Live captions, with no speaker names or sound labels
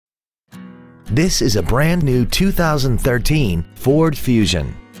This is a brand new 2013 Ford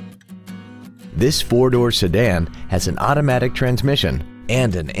Fusion. This four-door sedan has an automatic transmission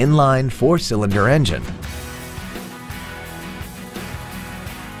and an inline four-cylinder engine.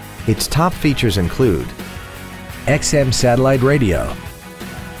 Its top features include XM satellite radio,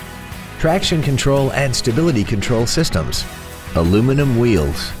 traction control and stability control systems, aluminum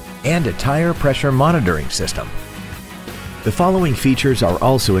wheels, and a tire pressure monitoring system. The following features are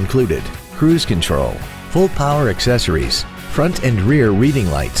also included: cruise control, full power accessories, front and rear reading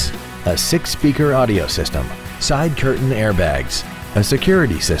lights, a 6-speaker audio system, side curtain airbags, a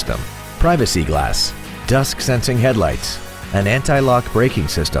security system, privacy glass, dusk sensing headlights, an anti-lock braking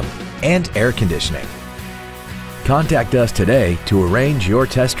system, and air conditioning. Contact us today to arrange your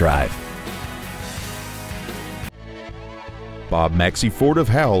test drive. Bob Maxey Ford of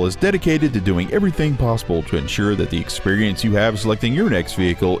Howell is dedicated to doing everything possible to ensure that the experience you have selecting your next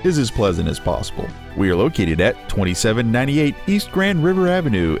vehicle is as pleasant as possible. We are located at 2798 East Grand River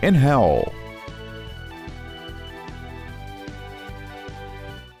Avenue in Howell.